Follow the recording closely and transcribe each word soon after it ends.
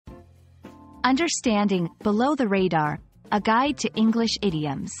Understanding Below the Radar, a guide to English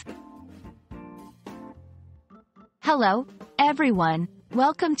idioms. Hello, everyone.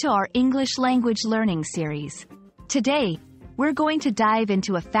 Welcome to our English language learning series. Today, we're going to dive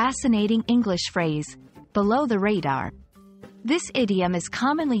into a fascinating English phrase, below the radar. This idiom is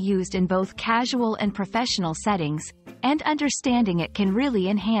commonly used in both casual and professional settings, and understanding it can really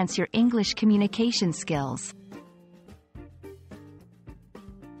enhance your English communication skills.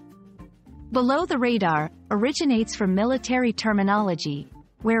 Below the radar originates from military terminology,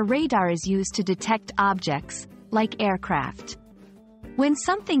 where radar is used to detect objects, like aircraft. When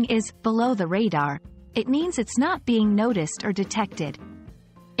something is below the radar, it means it's not being noticed or detected.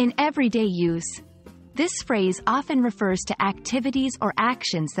 In everyday use, this phrase often refers to activities or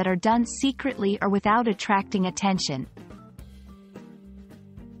actions that are done secretly or without attracting attention.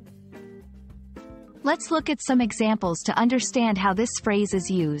 Let's look at some examples to understand how this phrase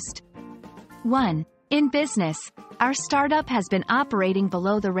is used. 1. In business, our startup has been operating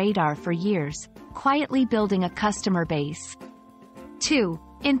below the radar for years, quietly building a customer base. 2.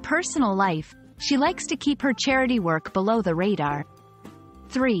 In personal life, she likes to keep her charity work below the radar.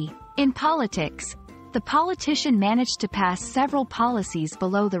 3. In politics, the politician managed to pass several policies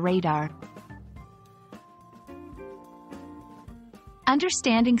below the radar.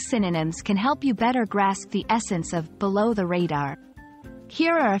 Understanding synonyms can help you better grasp the essence of below the radar.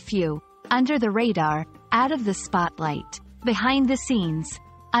 Here are a few. Under the radar, out of the spotlight, behind the scenes,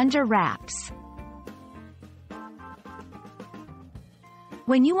 under wraps.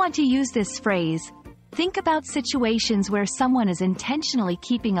 When you want to use this phrase, think about situations where someone is intentionally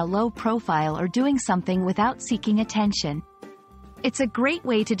keeping a low profile or doing something without seeking attention. It's a great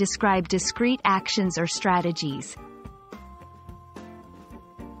way to describe discreet actions or strategies.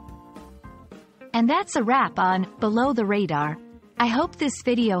 And that's a wrap on Below the Radar. I hope this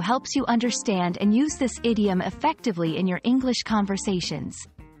video helps you understand and use this idiom effectively in your English conversations.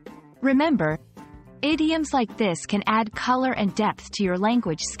 Remember, idioms like this can add color and depth to your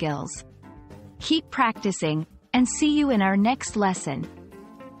language skills. Keep practicing, and see you in our next lesson.